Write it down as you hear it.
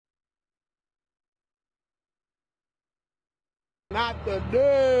Not the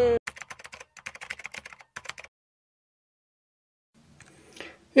day.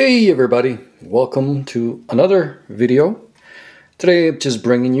 Hey everybody, welcome to another video. Today I'm just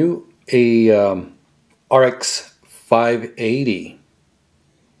bringing you a RX 580.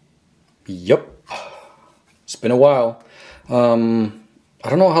 Yup, it's been a while. I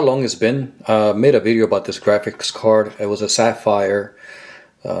don't know how long it's been. I made a video about this graphics card. It was a Sapphire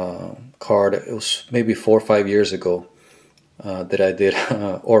card. It was maybe 4 or 5 years ago that I did,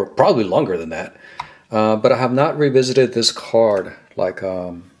 or probably longer than that. But I have not revisited this card, like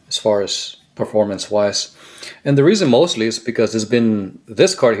as far as performance-wise. And the reason mostly is because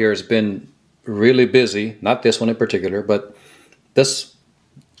this card here has been really busy. Not this one in particular, but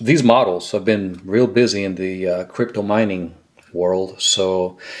these models have been real busy in the crypto mining world.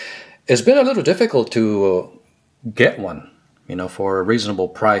 So it's been a little difficult to get one, you know, for a reasonable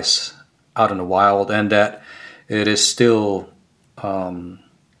price out in the wild, and that it is still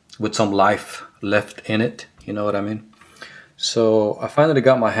with some life left in it, you know what I mean? So I finally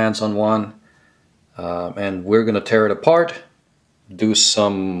got my hands on one, and we're gonna tear it apart, do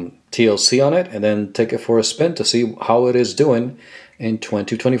some TLC on it, and then take it for a spin to see how it is doing in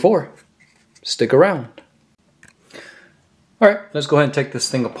 2024. Stick around. Alright, let's go ahead and take this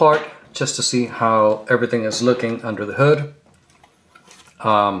thing apart just to see how everything is looking under the hood.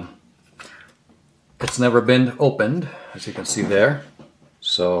 It's never been opened, as you can see there.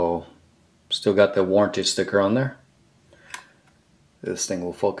 So, still got the warranty sticker on there. This thing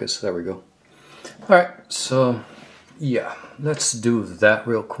will focus. There we go. Alright, so yeah, let's do that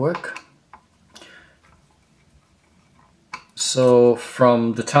real quick. So,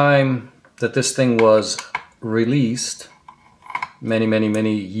 from the time that this thing was released,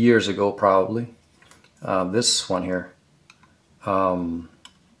 many years ago probably, this one here,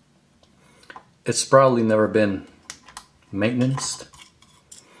 it's probably never been maintenanced,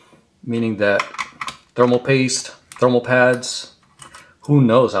 meaning that thermal paste, thermal pads, who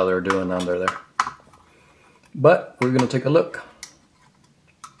knows how they're doing under there. But we're gonna take a look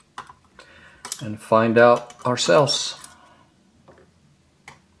and find out ourselves.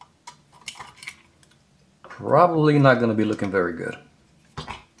 Probably not gonna be looking very good.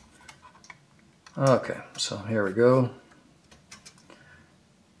 Okay, so here we go.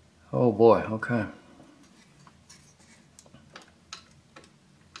 Oh boy, okay.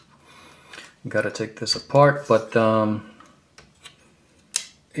 Got to take this apart, but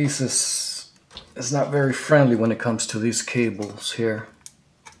ASUS is not very friendly when it comes to these cables here.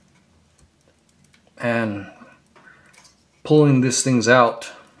 And pulling these things out,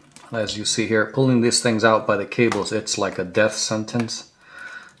 as you see here, pulling these things out by the cables, it's like a death sentence.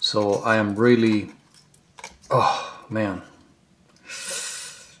 So I am really, oh man.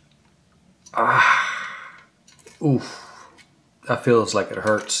 Oof, that feels like it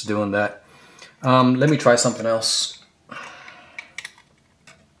hurts doing that. Let me try something else.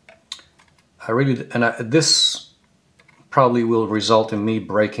 This probably will result in me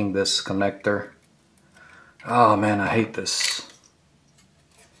breaking this connector. Oh man, I hate this.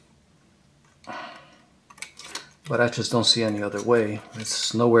 But I just don't see any other way.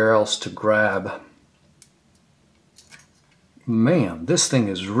 There's nowhere else to grab. Man, this thing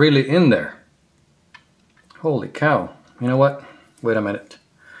is really in there. Holy cow. You know what? Wait a minute.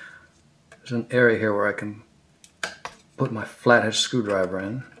 There's an area here where I can put my flathead screwdriver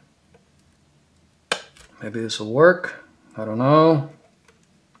in. Maybe this will work. I don't know.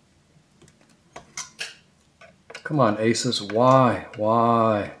 Come on, ASUS. Why?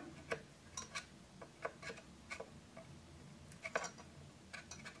 Why?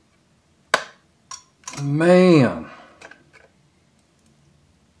 Man.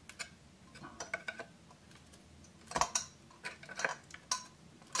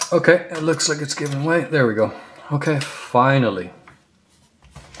 Okay, it looks like it's giving way. There we go. Okay, finally.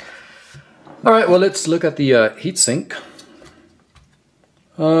 All right, well, let's look at the heatsink.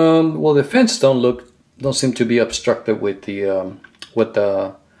 Well, the vents don't seem to be obstructed with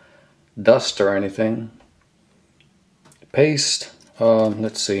the dust or anything. Paste.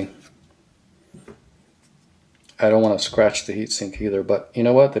 Let's see. I don't want to scratch the heatsink either, but you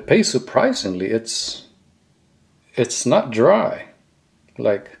know what? The paste, surprisingly, it's not dry.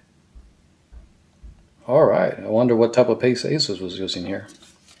 Like. Alright, I wonder what type of paste ASUS was using here.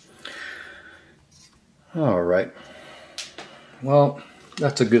 Alright. Well,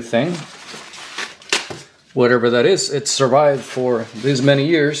 that's a good thing. Whatever that is, it survived for these many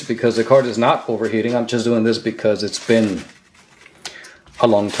years because the card is not overheating. I'm just doing this because it's been a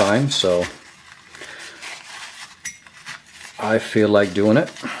long time, so I feel like doing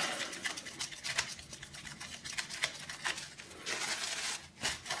it.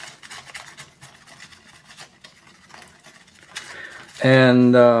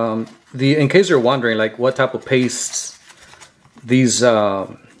 And in case you're wondering, like what type of pastes these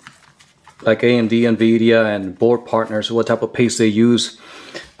like AMD, Nvidia, and board partners, what type of paste they use.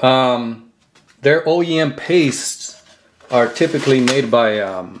 Their OEM pastes are typically made by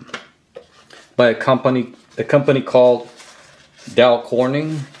a company called Dow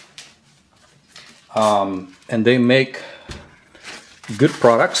Corning, and they make good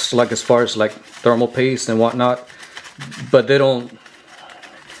products, like as far as like thermal paste and whatnot. But they don't.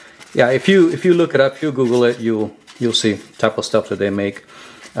 Yeah, if you look it up, if you Google it, you'll see type of stuff that they make.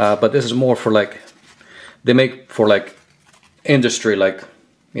 But this is more for like, they make for like industry, like,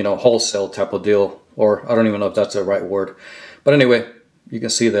 you know, wholesale type of deal, or I don't even know if that's the right word. But anyway, you can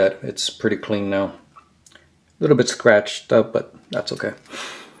see that it's pretty clean now. A little bit scratched up, but that's okay.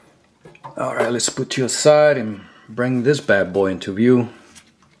 All right, let's put you aside and bring this bad boy into view.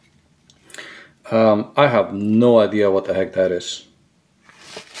 I have no idea what the heck that is.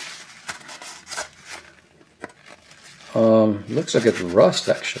 Looks like it's rust,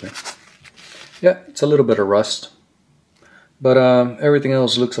 actually. Yeah, it's a little bit of rust, but everything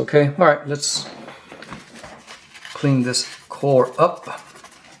else looks okay. All right, let's clean this core up.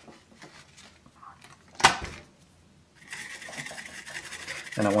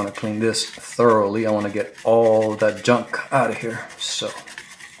 And I want to clean this thoroughly. I want to get all that junk out of here. So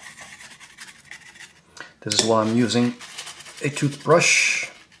this is why I'm using a toothbrush.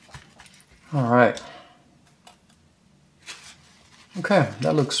 All right. Okay,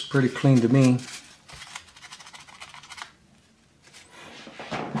 that looks pretty clean to me.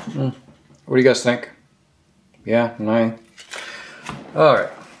 What do you guys think? Yeah, 9. All right.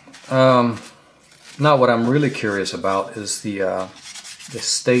 Now what I'm really curious about is the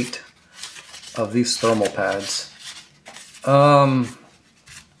state of these thermal pads. Wow,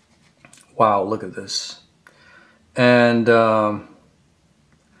 look at this. And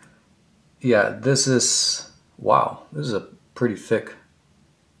yeah, this is, wow, this is a pretty thick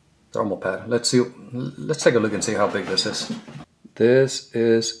thermal pad. Let's see, let's take a look and see how big this is. This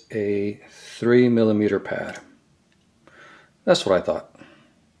is a 3mm pad. That's what I thought.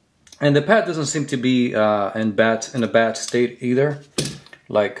 And the pad doesn't seem to be in a bad state either.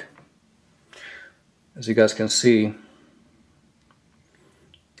 Like, as you guys can see,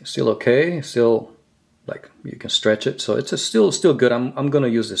 it's still okay. Still, like, you can stretch it, so it's still good. I'm gonna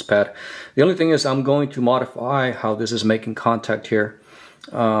use this pad. The only thing is I'm going to modify how this is making contact here.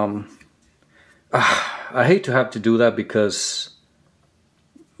 I hate to have to do that because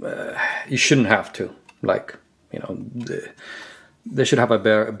you shouldn't have to. Like, you know, they should have a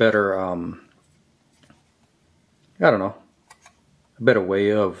better I don't know, a better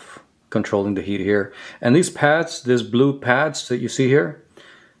way of controlling the heat here. And these pads, these blue pads that you see here,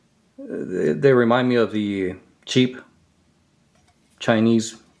 they remind me of the cheap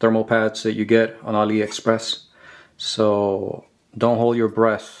Chinese thermal pads that you get on AliExpress. So don't hold your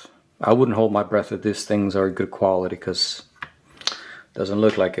breath. I wouldn't hold my breath if these things are good quality, because it doesn't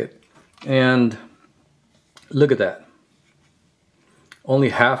look like it. And look at that. Only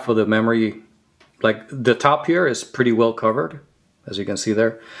half of the memory, like the top here is pretty well covered, as you can see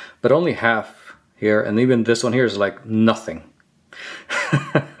there, but only half here, and even this one here is like nothing.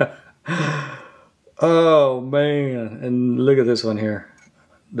 Oh man, and look at this one here,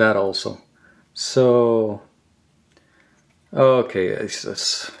 that also. So okay,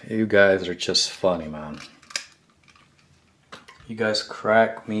 you guys are just funny, man. You guys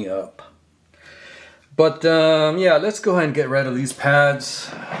crack me up. But yeah, let's go ahead and get rid of these pads.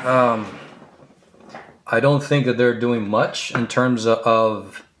 I don't think that they're doing much in terms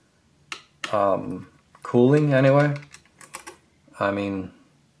of cooling anyway. I mean,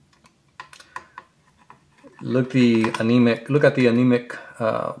 look at the anemic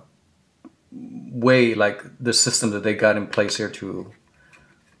way, like the system that they got in place here to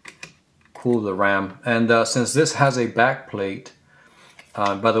cool the RAM. And since this has a back plate,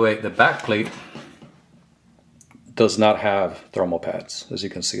 by the way, the back plate does not have thermal pads, as you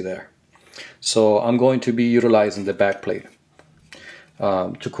can see there. So I'm going to be utilizing the back plate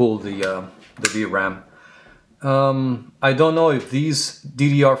to cool the VRAM. I don't know if these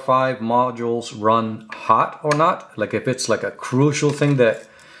DDR5 modules run hot or not. Like if it's like a crucial thing that,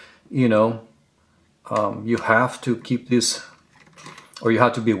 you know, you have to keep this, or you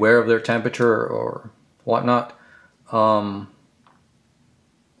have to be aware of their temperature or whatnot.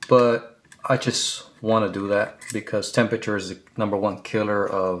 But I just want to do that because temperature is the #1 killer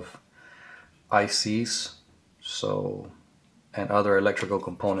of ICs, so, and other electrical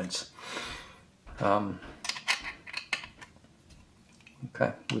components. Okay,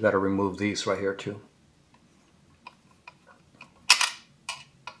 we got to remove these right here too.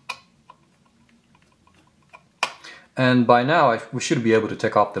 And by now we should be able to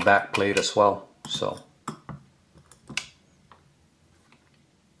take off the back plate as well. So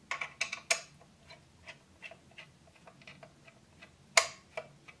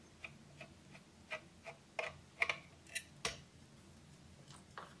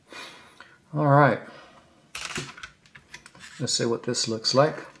all right, let's see what this looks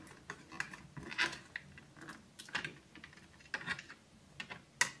like.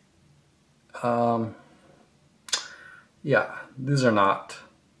 Yeah, these are not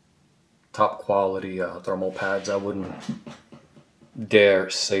top quality thermal pads. I wouldn't dare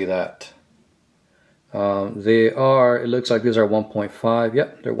say that. They are, it looks like these are 1.5.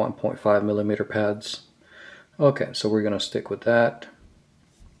 Yep, they're 1.5 millimeter pads. Okay, so we're gonna stick with that.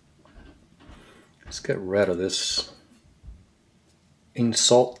 Let's get rid of this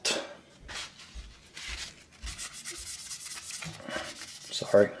insult.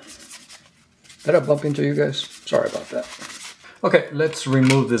 Sorry. Did I bump into you guys? Sorry about that. Okay, let's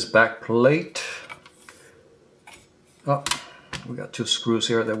remove this back plate. Oh, we got two screws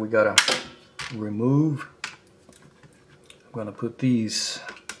here that we gotta remove. I'm gonna put these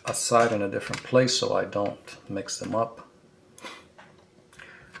aside in a different place so I don't mix them up.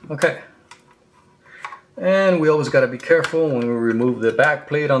 Okay. And we always gotta be careful when we remove the back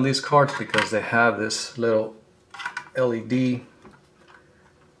plate on these cards because they have this little LED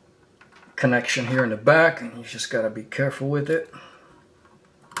connection here in the back, and you just got to be careful with it.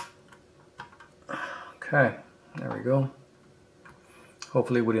 Okay, there we go.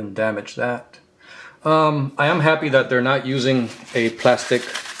 Hopefully we didn't damage that. I am happy that they're not using a plastic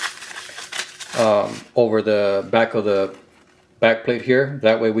over the back of the back plate here.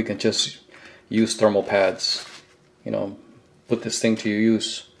 That way we can just use thermal pads, you know, put this thing to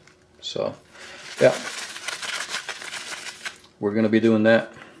use. So yeah, we're gonna be doing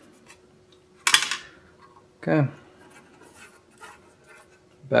that. Okay,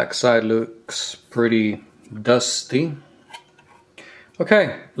 backside looks pretty dusty.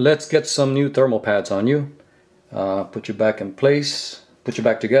 Okay, let's get some new thermal pads on you. Put you back in place, put you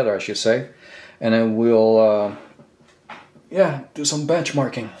back together I should say, and then we'll yeah, do some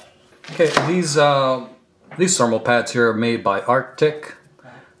benchmarking. Okay, these thermal pads here are made by Arctic.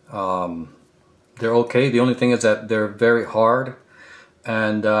 They're okay. The only thing is that they're very hard,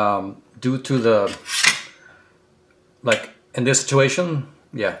 and due to the, like in this situation,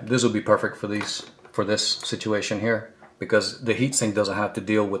 yeah, this will be perfect for this situation here, because the heatsink doesn't have to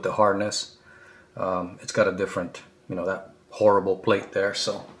deal with the hardness. It's got a different, you know, that horrible plate there.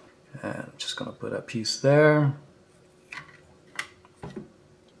 So, and I'm just gonna put a piece there.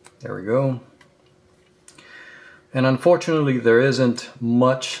 There we go. And unfortunately, there isn't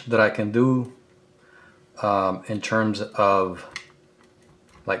much that I can do in terms of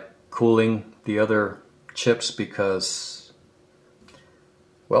like cooling the other chips, because,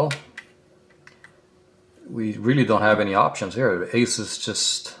 well, we really don't have any options here. ASUS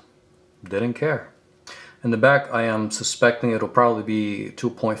just didn't care. In the back, I am suspecting it'll probably be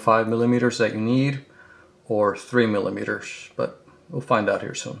 2.5 millimeters that you need, or 3 millimeters, but we'll find out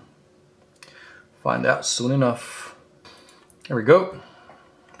here soon. Find out soon enough. There we go.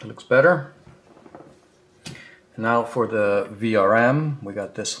 It looks better. And now for the VRM, we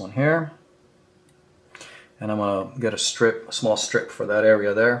got this one here. And I'm gonna get a small strip for that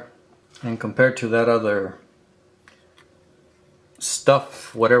area there. And compared to that other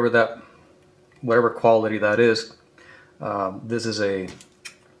stuff, whatever quality that is, this is a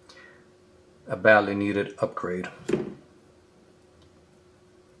badly needed upgrade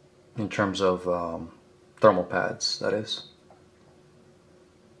in terms of thermal pads, that is.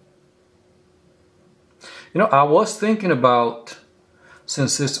 You know, I was thinking about,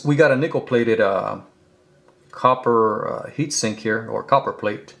 since we got a nickel plated copper heatsink here, or copper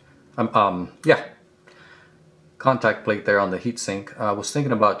plate, yeah, contact plate there on the heatsink. I was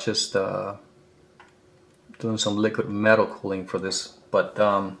thinking about just doing some liquid metal cooling for this, but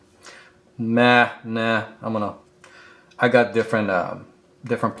nah, I got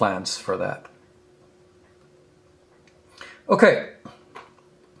different plans for that. Okay,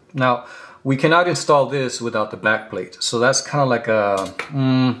 now we cannot install this without the back plate, so that's kind of like a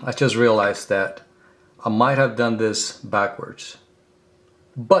I just realized that I might have done this backwards,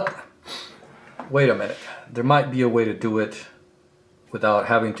 but wait a minute, there might be a way to do it without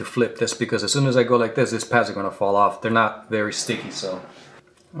having to flip this, because as soon as I go like this, these pads are going to fall off. They're not very sticky. So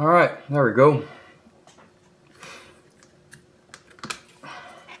all right, there we go.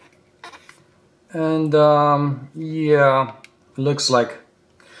 And yeah, looks like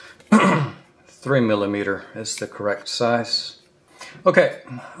 3 millimeter is the correct size. Okay,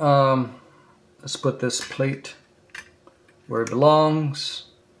 let's put this plate where it belongs.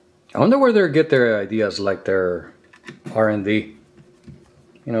 I wonder where they get their ideas, like their R&D.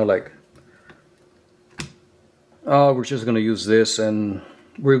 You know, like, oh, we're just gonna use this and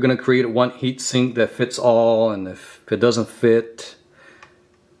we're gonna create one heat sink that fits all, and if it doesn't fit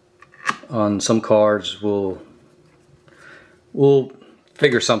on some cards, we'll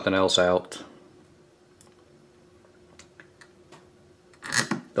figure something else out.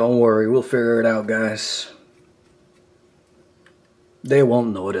 Don't worry, we'll figure it out, guys. They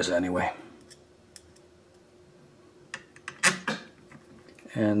won't notice anyway.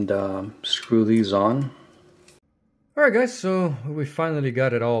 And screw these on. Alright guys, so we finally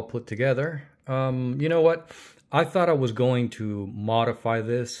got it all put together. You know what? I thought I was going to modify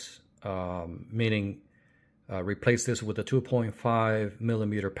this, meaning replace this with a 2.5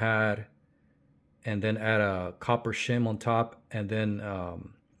 millimeter pad and then add a copper shim on top, and then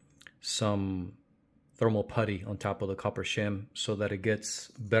some thermal putty on top of the copper shim so that it gets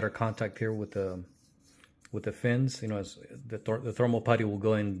better contact here with the fins. You know, as the thermal putty will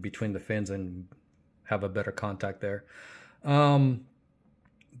go in between the fins and have a better contact there.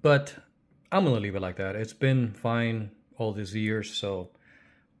 But I'm gonna leave it like that. It's been fine all these years, so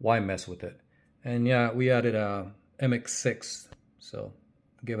why mess with it? And yeah, we added a MX6, so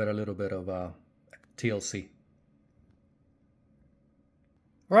give it a little bit of TLC.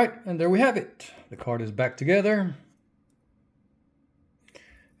 All right, and there we have it. The card is back together,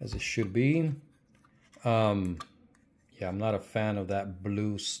 as it should be. Yeah, I'm not a fan of that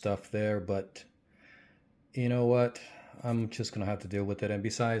blue stuff there, but you know what? I'm just gonna have to deal with it. And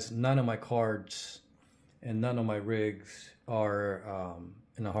besides, none of my cards and none of my rigs are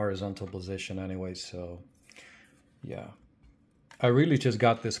in a horizontal position anyway, so yeah. I really just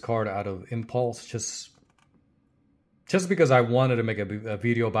got this card out of impulse, just because I wanted to make a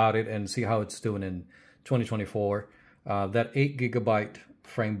video about it and see how it's doing in 2024. That 8 GB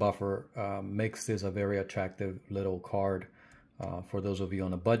frame buffer makes this a very attractive little card for those of you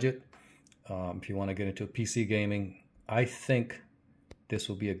on a budget. If you want to get into PC gaming, I think this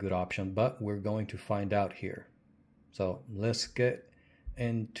will be a good option, but we're going to find out here. So let's get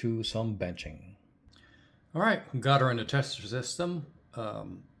into some benching. All right, got her in the tester system.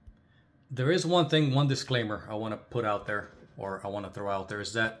 There is one disclaimer I want to put out there, or I want to throw out there,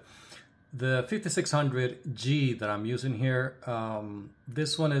 is that the 5600G that I'm using here,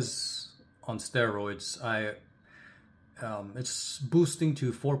 this one is on steroids. It's boosting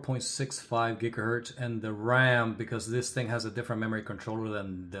to 4.65 gigahertz, and the RAM, because this thing has a different memory controller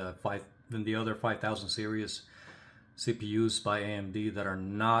than the other 5000 series CPUs by AMD that are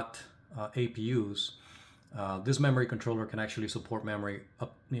not APUs. This memory controller can actually support memory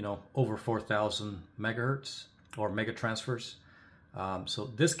up, over 4000 megahertz or mega transfers.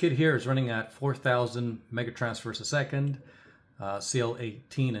 So this kit here is running at 4000 mega transfers a second,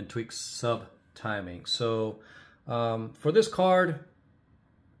 CL18 and tweaks sub timing. So for this card,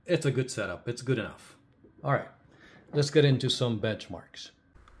 it's a good setup. It's good enough. All right, let's get into some benchmarks.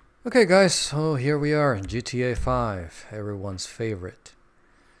 Okay guys, so here we are in GTA 5, everyone's favorite.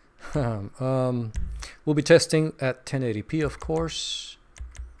 We'll be testing at 1080p, of course,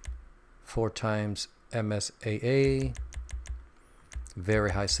 4x MSAA,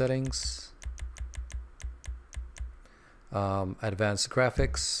 very high settings, advanced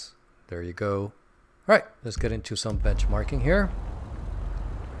graphics, there you go. All right, let's get into some benchmarking here,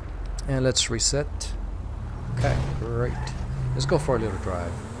 and let's reset. Okay, great. Let's go for a little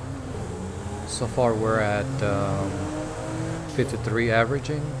drive. So far we're at 53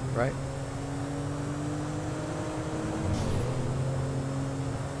 averaging, right?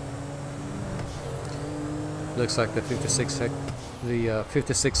 Looks like the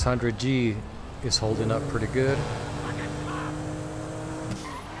 5600G is holding up pretty good.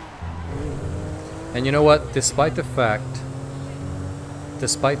 And you know what? Despite the fact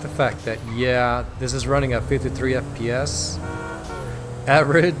that, yeah, this is running at 53 FPS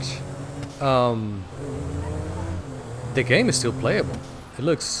average, the game is still playable. It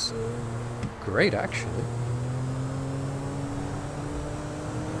looks great, actually.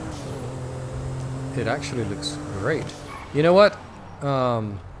 It actually looks great. You know what?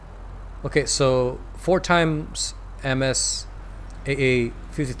 Okay, so 4x MSAA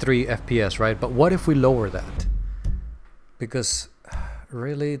 53 FPS, right? But what if we lower that? Because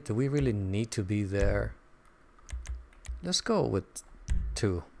really, do we really need to be there? Let's go with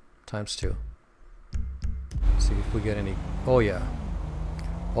 2 times 2. See if we get any. Oh yeah,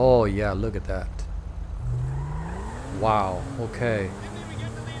 look at that. Wow, okay,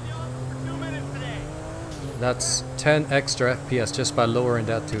 that's 10 extra FPS just by lowering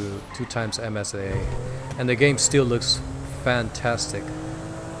that to 2x MSAA, and the game still looks fantastic.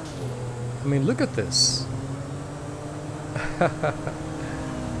 I mean, look at this.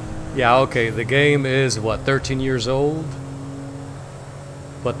 Yeah, okay, the game is, what, 13 years old?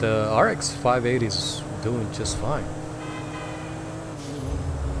 But the RX 580 is doing just fine.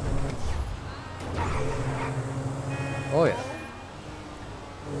 Oh yeah.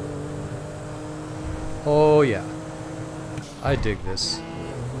 Oh yeah. I dig this.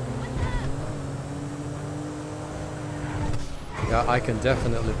 Yeah, I can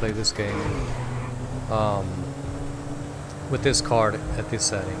definitely play this game with this card at these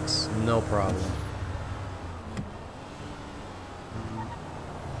settings. No problem.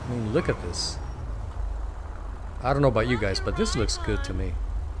 I mean, look at this. I don't know about you guys, but this looks good to me.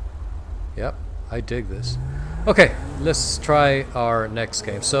 Yep, I dig this. Okay, let's try our next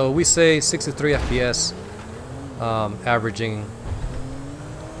game. So we say 63 FPS averaging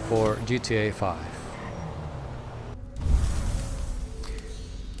for GTA 5.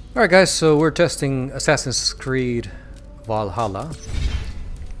 Alright guys, so we're testing Assassin's Creed Valhalla.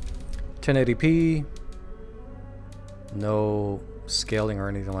 1080p. No scaling or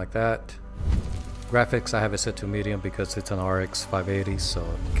anything like that. Graphics, I have it set to medium because it's an RX 580, so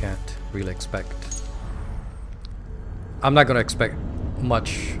you can't really expect. I'm not gonna expect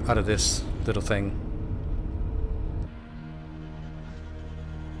much out of this little thing.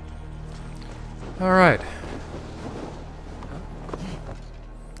 Alright.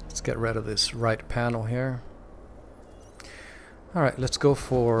 Let's get rid of this right panel here. Alright, let's go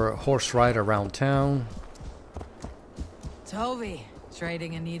for horse ride around town. Toby,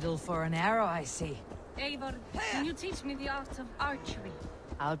 trading a needle for an arrow, I see. Eivor, can you teach me the art of archery?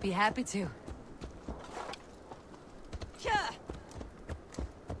 I'll be happy to.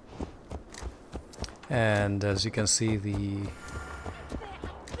 And as you can see, the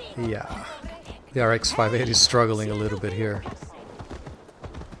RX 580 is struggling a little bit here.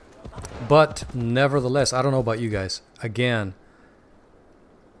 But nevertheless, I don't know about you guys. Again,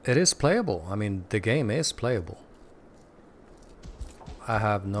 it is playable. I mean, the game is playable. I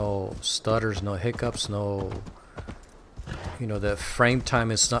have no stutters, no hiccups, no, you know, the frame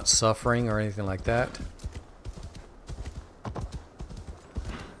time is not suffering or anything like that.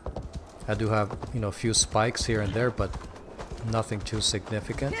 I do have, you know, a few spikes here and there, but nothing too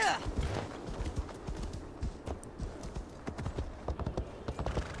significant.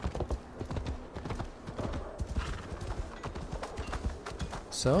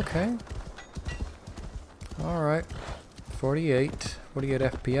 So, okay. Alright. 48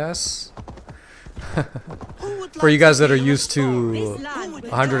 FPS. For you guys that are used to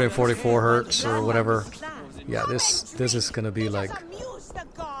 144 hertz or whatever, yeah, this is gonna be like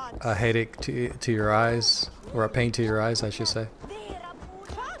a headache to your eyes, or a pain to your eyes, I should say.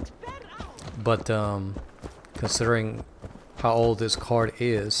 But considering how old this card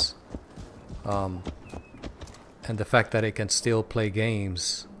is, and the fact that it can still play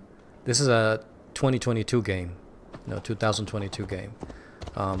games, this is a 2022 game, no, 2022 game.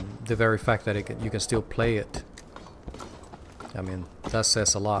 The very fact that you can still play it, I mean, that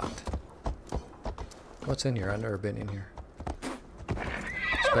says a lot. What's in here? I've never been in here.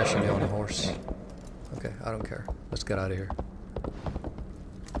 Especially on a horse. Okay, I don't care. Let's get out of here.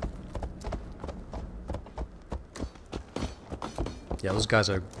 Yeah, those guys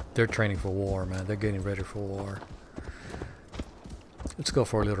they're training for war, man. They're getting ready for war. Let's go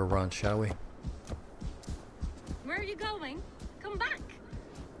for a little run, shall we? Where are you going? Come back.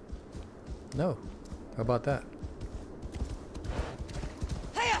 No. How about that?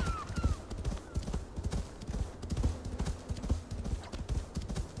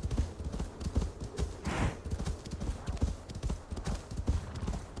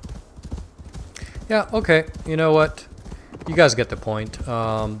 Yeah, okay. You know what? You guys get the point.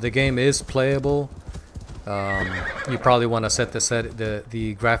 The game is playable. You probably want to set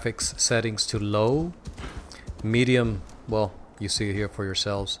the graphics settings to low. Medium, well, you see it here for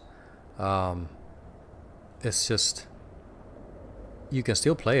yourselves. It's just, you can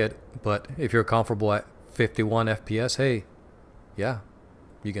still play it, but if you're comfortable at 51 FPS, hey, yeah,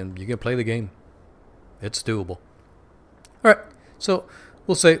 you can play the game. It's doable. All right, so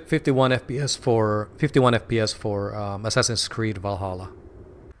we'll say 51 FPS for Assassin's Creed Valhalla.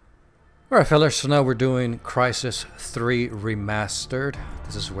 Alright fellas, so now we're doing Crysis 3 Remastered.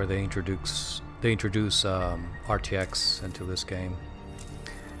 This is where they introduce RTX into this game.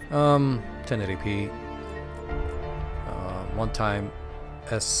 1080p. One time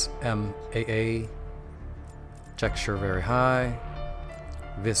SMAA. Texture very high.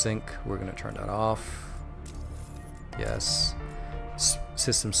 VSync, we're gonna turn that off. Yes.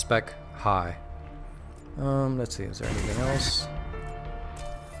 System spec high. Let's see, is there anything else?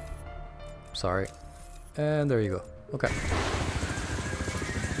 Sorry. And there you go. Okay.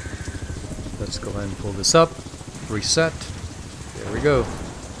 Let's go ahead and pull this up. Reset. There we go.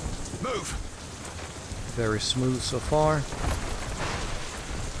 Move. Very smooth so far.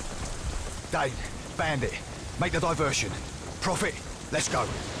 Dane, Bandit, make the diversion. Prophet, let's go.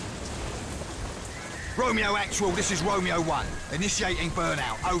 Romeo Actual, this is Romeo 1. Initiating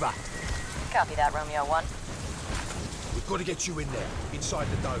burnout. Over. Copy that, Romeo 1. We've got to get you in there, inside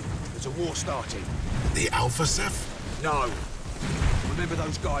the dome. There's a war starting. The Alpha Ceph? No. Remember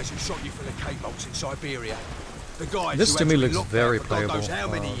those guys who shot you from the K-Box in Siberia? The guys This who to had me be looks locked very there for God playable. knows how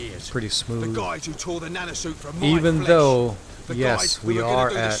many years. Pretty The smooth. guys who tore the nanosuit from my Even flesh. though, The yes, guys who we are gonna are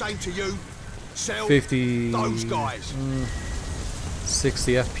do at the same to you. Sell 50, those guys.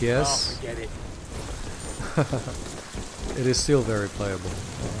 60 FPS. Forget it. It is still very playable.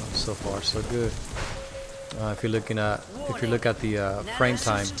 So far, so good. If you look at the frame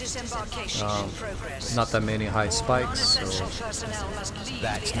time, not that many high spikes, so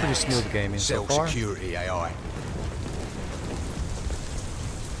That's pretty smooth gaming so far. Self-security AI.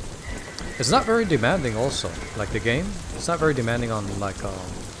 It's not very demanding also, like the game. It's not very demanding on like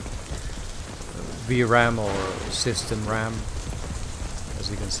VRAM or system RAM, as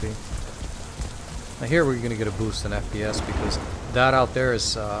you can see. Now here we're gonna get a boost in FPS because that out there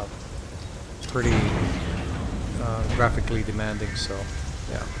is pretty graphically demanding, so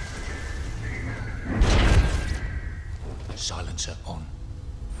yeah. Silencer on.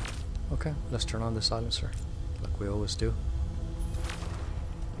 Okay, let's turn on the silencer, like we always do.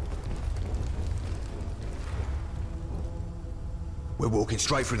 We're walking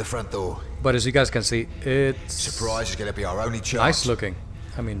straight through the front door. But as you guys can see, it's Surprise is going to be our only chance. nice looking.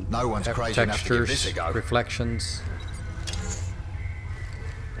 I mean, No one's crazy enough to give this a textures, go. reflections,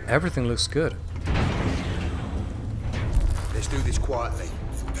 everything looks good. Let's do this quietly.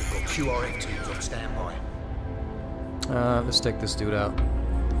 We've got QRF teams on standby. Let's take this dude out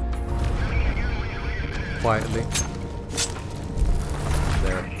quietly.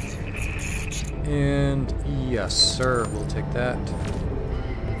 There. And yes, sir, we'll take that.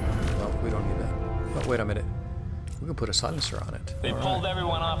 Well, we don't need that. Oh, wait a minute. We can put a silencer on it. They pulled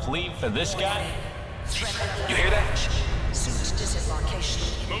everyone off leave for this guy? You hear that? Suit disembarkation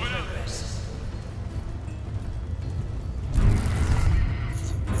in progress.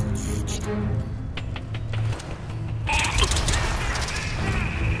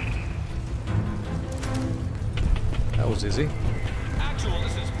 That was easy. Actual,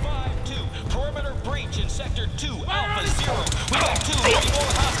 this is 5-2. Perimeter breach in Sector 2, Alpha 0. We got 2 or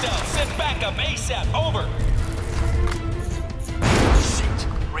more hostiles. Send backup ASAP. Over. Shit.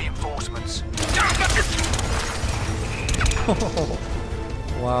 Reinforcements.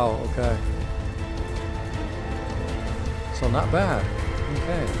 Wow, okay. So not bad.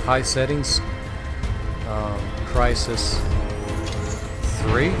 Okay. High settings. Crisis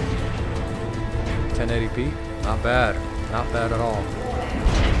 3. 1080p. Not bad. Not bad at all.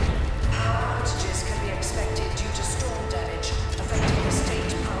 Power outages can be expected due to storm damage affecting the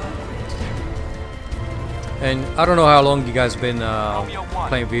state power grid. And I don't know how long you guys been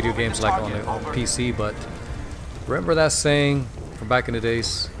playing video games like on PC, but remember that saying from back in the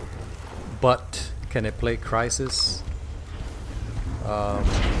days? But can it play Crisis?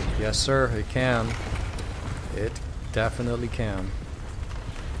 Yes, sir. It can. It definitely can.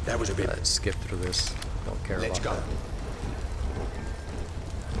 That was a bit. Let's skip through this. Don't care Let's about go. that.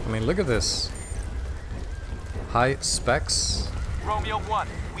 I mean, look at this. High specs Romeo 1,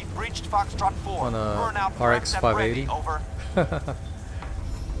 we breached Foxtrot 4. on a Burnout RX threats at 580. Brandy, over.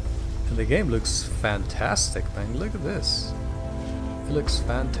 And the game looks fantastic, man. Look at this. It looks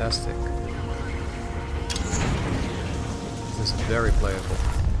fantastic. This is very playable.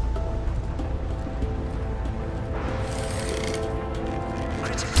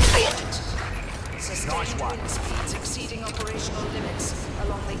 Sustained wind speeds exceeding operational limits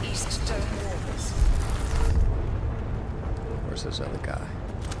along the east dome walls. Where's this other guy?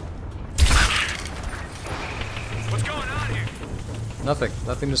 What's going on here? Nothing.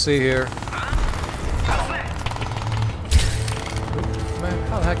 Nothing to see here. Man,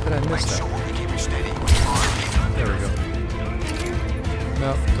 how the heck did I miss that? You keep it steady. There we go.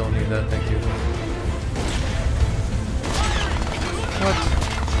 No, don't need that, thank you. What?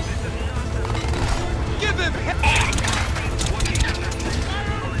 Give him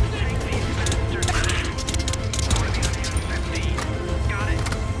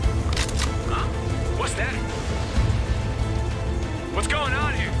What's that? What's going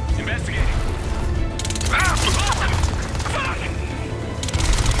on here? Investigating.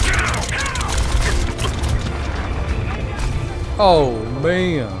 Oh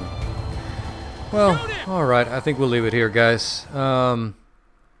man. Well, alright, I think we'll leave it here, guys.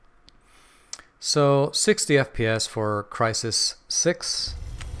 So 60 FPS for Crisis 6.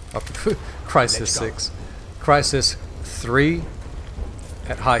 Crisis 6. Crisis 3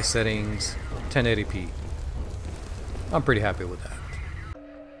 at high settings, 1080p. I'm pretty happy with that.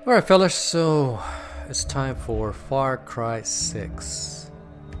 Alright fellas, so it's time for Far Cry 6.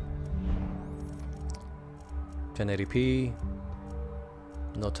 1080p.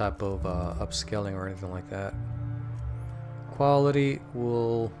 No type of upscaling or anything like that. Quality,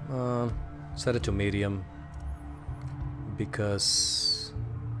 we'll set it to medium because,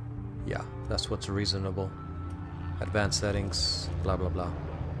 yeah, that's what's reasonable. Advanced settings, blah blah blah.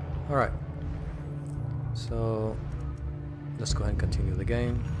 Alright, so let's go ahead and continue the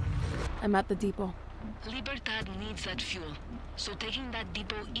game. I'm at the depot. Libertad needs that fuel. So taking that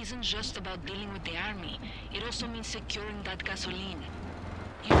depot isn't just about dealing with the army. It also means securing that gasoline.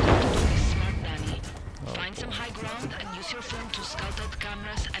 You have to do this smart, Danny. Find some high ground and use your phone to scout out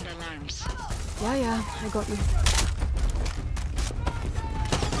cameras and alarms. Yeah, I got you.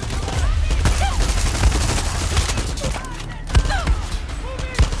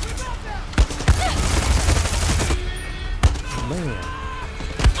 Man.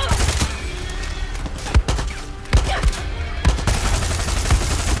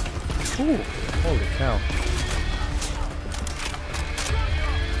 Ooh, holy cow.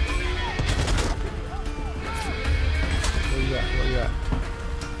 Where you at? Where you at?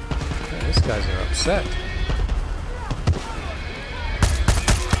 Man, these guys are upset.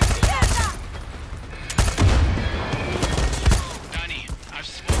 Danny, I've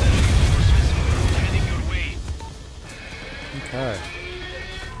spotted reinforcements heading your way. Okay.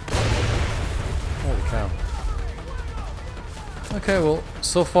 Holy cow. Okay, well,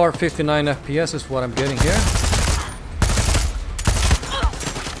 so far 59 FPS is what I'm getting here.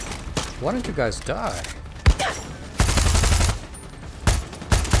 Why don't you guys die?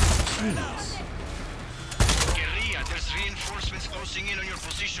 Jeez. Guerrilla, there's reinforcements closing in on your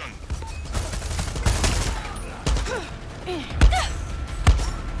position.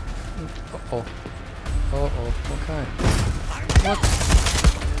 Uh-oh. Uh-oh, okay. What?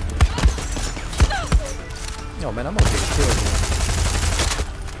 No, man, I'm gonna get killed here.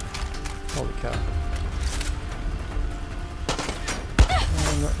 Holy cow.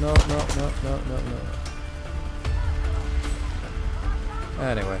 No.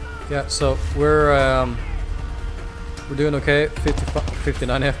 Anyway, yeah, so we're doing okay.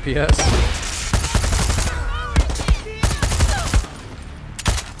 59 FPS.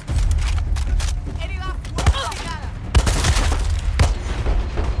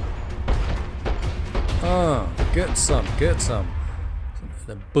 Get some.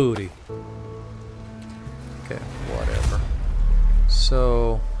 The booty. Okay, whatever.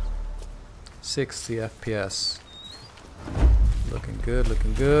 So 60 FPS. Looking good,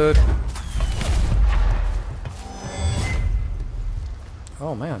 looking good.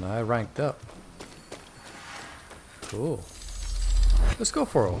 Oh man, I ranked up. Cool. Let's go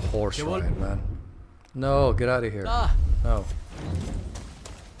for a horse ride, man. No, get out of here. No.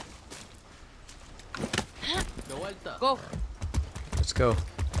 Go. Let's go.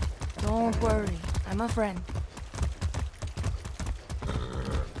 Don't worry, I'm a friend.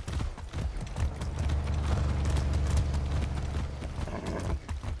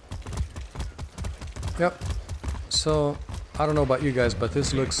 Yep. So, I don't know about you guys, but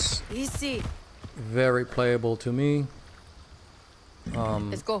this looks Easy. very playable to me.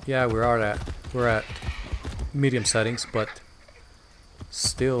 Let's go. Yeah, we're at medium settings, but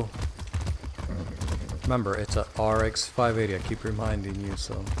still. Remember, it's a RX 580. I keep reminding you.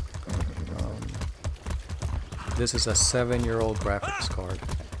 So, this is a 7-year-old graphics card.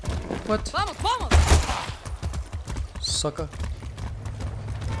 What? Vamos, vamos. Sucker.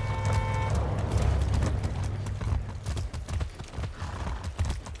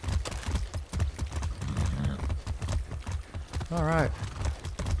 All right.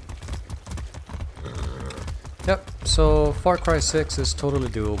 Yep. So Far Cry 6 is totally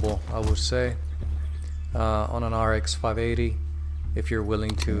doable, I would say, on an RX 580, if you're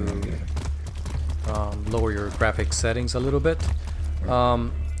willing to lower your graphics settings a little bit.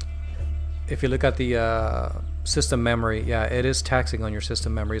 If you look at the system memory, yeah, it is taxing on your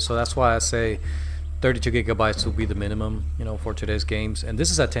system memory. So that's why I say 32 gigabytes will be the minimum, you know, for today's games. And this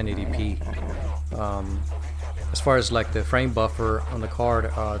is at 1080p. As far as like the frame buffer on the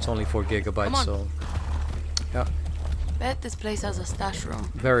card, it's only 4 gigabytes. So yeah, Bet this place has a stash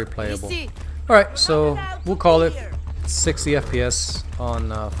room. very playable. Easy. Alright, so we'll call it 60 FPS on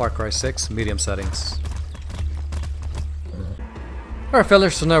Far Cry 6 medium settings. Alright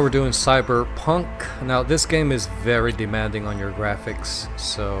fellas, so now we're doing Cyberpunk. Now this game is very demanding on your graphics,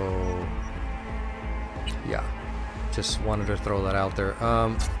 so yeah, just wanted to throw that out there.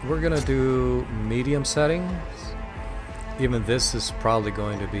 We're gonna do medium settings. Even this is probably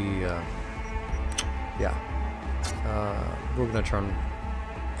going to be we're gonna turn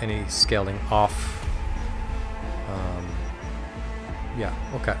any scaling off. Yeah,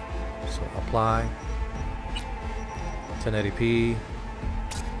 okay, so apply 1080p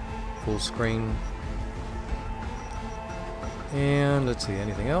full screen, and let's see,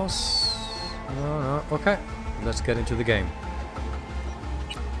 anything else? No, okay, let's get into the game.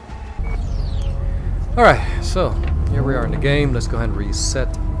 Alright, so here we are in the game. Let's go ahead and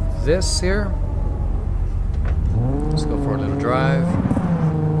reset this here. Let's go for a little drive.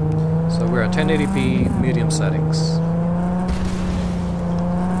 So we're at 1080p medium settings.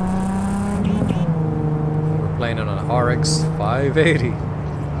 We're playing it on an RX 580.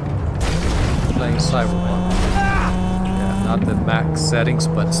 Playing Cyberpunk. Yeah, not the max settings,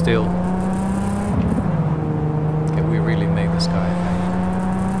 but still. Okay, we really made this guy.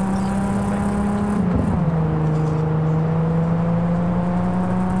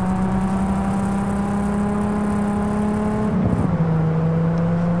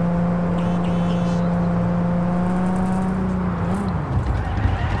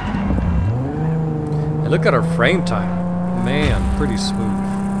 Look at our frame time. Man, pretty smooth.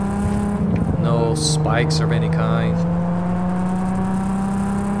 No spikes of any kind.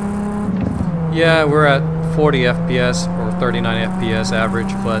 Yeah, we're at 40 FPS or 39 FPS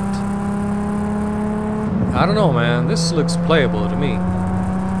average, but I don't know, man. This looks playable to me.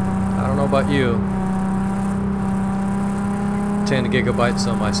 I don't know about you. 10 gigabytes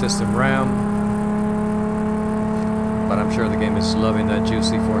on my system RAM. But I'm sure the game is loving that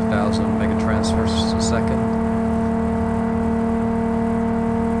juicy 4,000 mega transfers a second.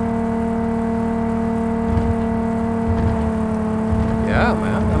 Yeah,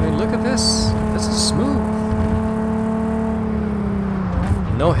 man. I mean, look at this. This is smooth.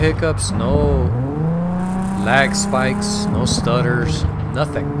 No hiccups, no lag spikes, no stutters,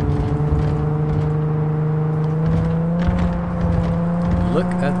 nothing. Look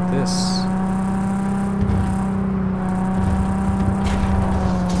at this.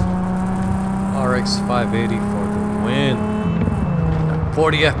 RX 580 for the win. At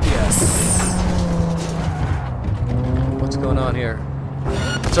 40 FPS. What's going on here?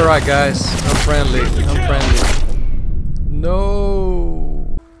 It's alright, guys. I'm friendly. I'm friendly.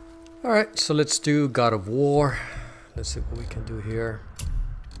 No. Alright, so let's do God of War. Let's see what we can do here.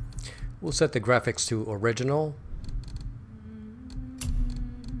 We'll set the graphics to original.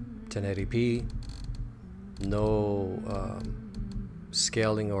 1080p. No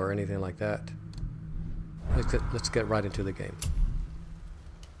scaling or anything like that. Let's get right into the game.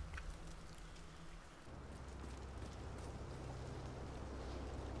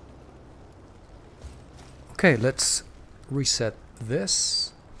 Okay, let's reset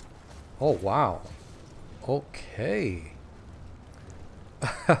this. Oh, wow. Okay.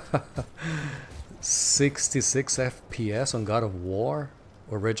 66 FPS on God of War.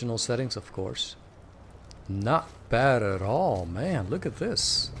 Original settings, of course. Not bad at all, man. Look at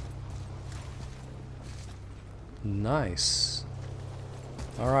this. Nice.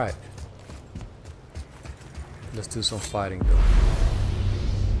 Alright. Let's do some fighting though.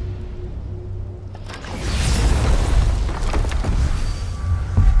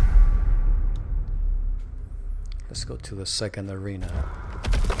 Let's go to the second arena.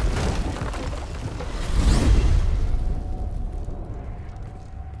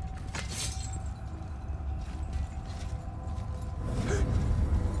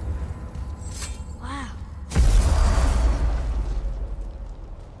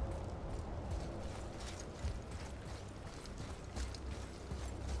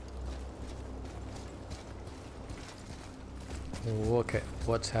 Okay,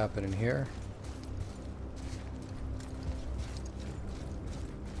 what's happening here?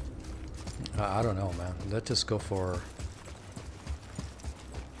 I don't know, man. Let's just go for...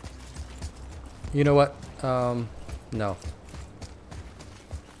 You know what? No.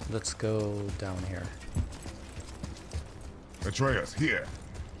 Let's go down here. Atreus, here.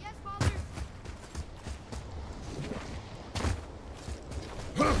 Yes, Father.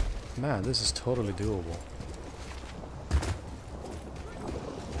 Man, this is totally doable.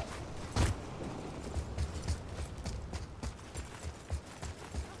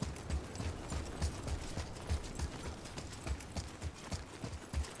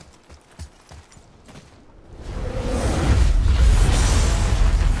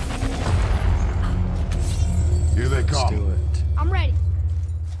 Here they Let's come. do it. I'm ready.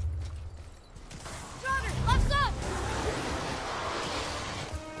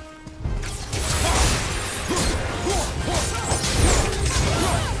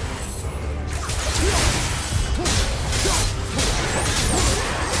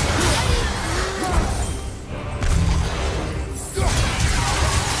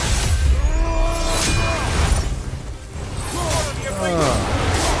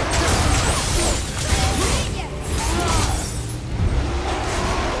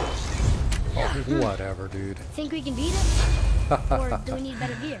 Whatever, dude. Think we can beat it? Or do we need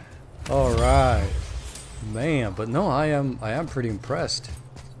better gear? All right, man. But no, I am pretty impressed.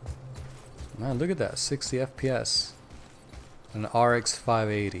 Man, look at that, 60 FPS, an RX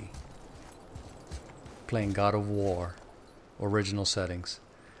 580, playing God of War, original settings.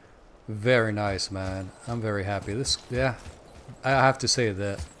 Very nice, man. I'm very happy. This, yeah, I have to say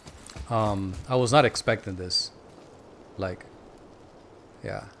that I was not expecting this. Like,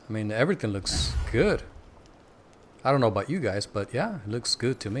 yeah, I mean, everything looks good. I don't know about you guys, but yeah, it looks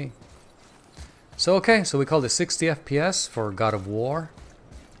good to me. So okay, so we call it 60 FPS for God of War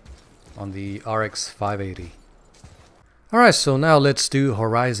on the RX 580. Alright, so now let's do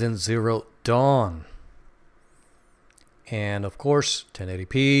Horizon Zero Dawn. And of course,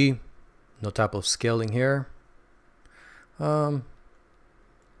 1080p, no type of scaling here.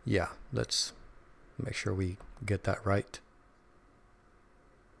 Yeah, let's make sure we get that right.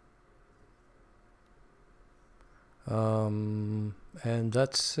 And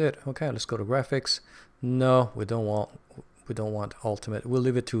that's it. Okay, let's go to graphics. No, we don't want ultimate. We'll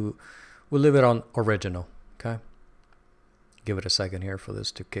leave it on original. Okay, give it a second here for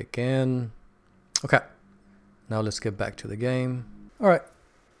this to kick in. Okay, now let's get back to the game. All right,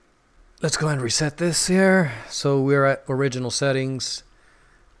 let's go ahead and reset this here. So we're at original settings,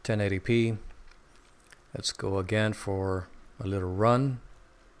 1080p. Let's go again for a little run.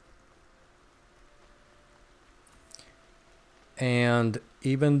 And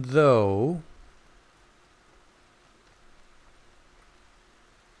even though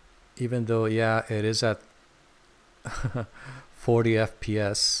yeah, it is at 40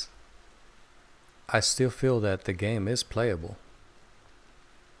 FPS, I still feel that the game is playable.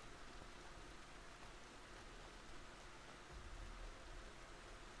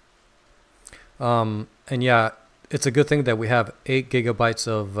 And yeah, it's a good thing that we have 8 gigabytes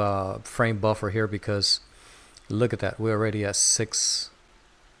of frame buffer here, because look at that, we're already at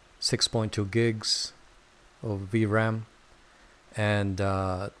 6.2 gigs of VRAM and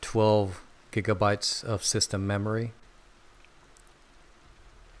 12 gigabytes of system memory.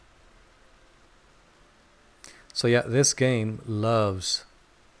 So yeah, this game loves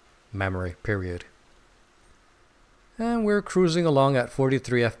memory, period. And we're cruising along at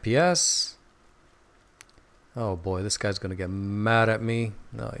 43 FPS. Oh boy, this guy's gonna get mad at me.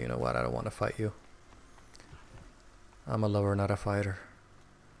 No, you know what, I don't want to fight you. I'm a lover, not a fighter.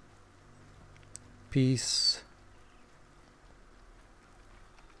 Peace.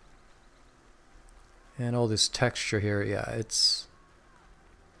 And all this texture here, yeah, this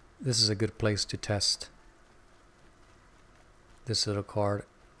is a good place to test this little card.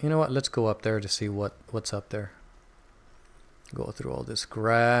 You know what, let's go up there to see what's up there. Go through all this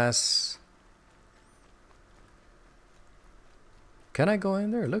grass. Can I go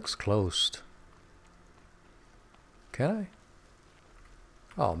in there? It looks closed. Can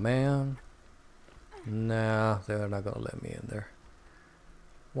I? Oh man. Nah, they're not gonna let me in there.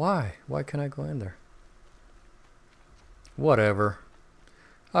 Why? Why can't I go in there? Whatever.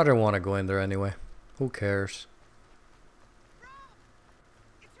 I don't want to go in there anyway. Who cares?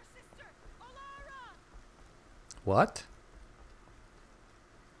 What?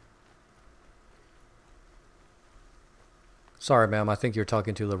 Sorry, ma'am. I think you're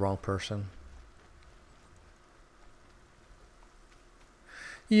talking to the wrong person.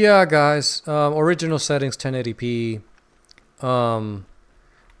 Yeah, guys. Original settings 1080p.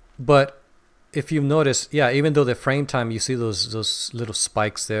 But if you've noticed, yeah, even though the frame time, you see those little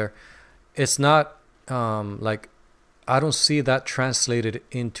spikes there, it's not like, I don't see that translated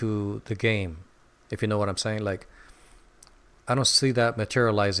into the game. If you know what I'm saying, like, I don't see that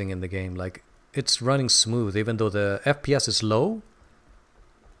materializing in the game. Like, it's running smooth, even though the FPS is low.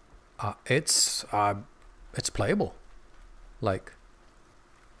 It's playable. Like,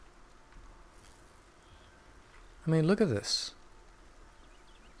 I mean, look at this.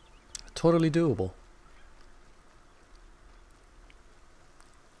 Totally doable.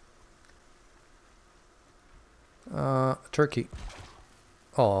 Turkey.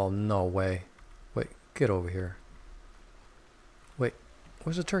 Oh, no way. Wait, get over here. Wait,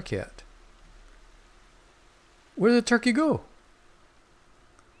 where's the turkey at? Where did the turkey go?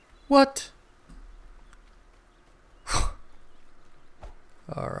 What?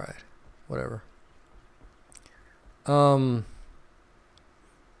 Alright, whatever.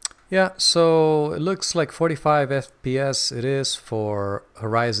 Yeah, so it looks like 45 FPS it is for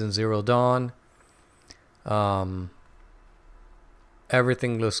Horizon Zero Dawn.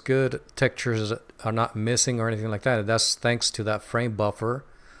 Everything looks good. Textures are not missing or anything like that. That's thanks to that frame buffer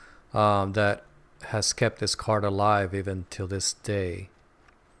that has kept this card alive even till this day.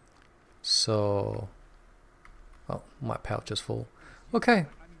 So, oh, my pouch is full. Okay,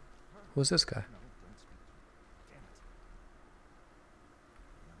 who's this guy?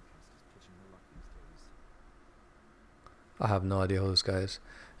 I have no idea who this guy is.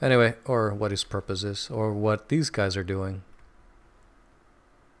 Anyway, or what his purpose is, or what these guys are doing.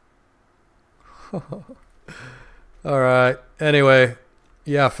 Alright, anyway,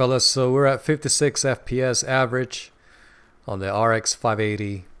 yeah fellas, so we're at 56 FPS average on the RX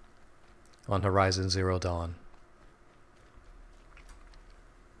 580 on Horizon Zero Dawn.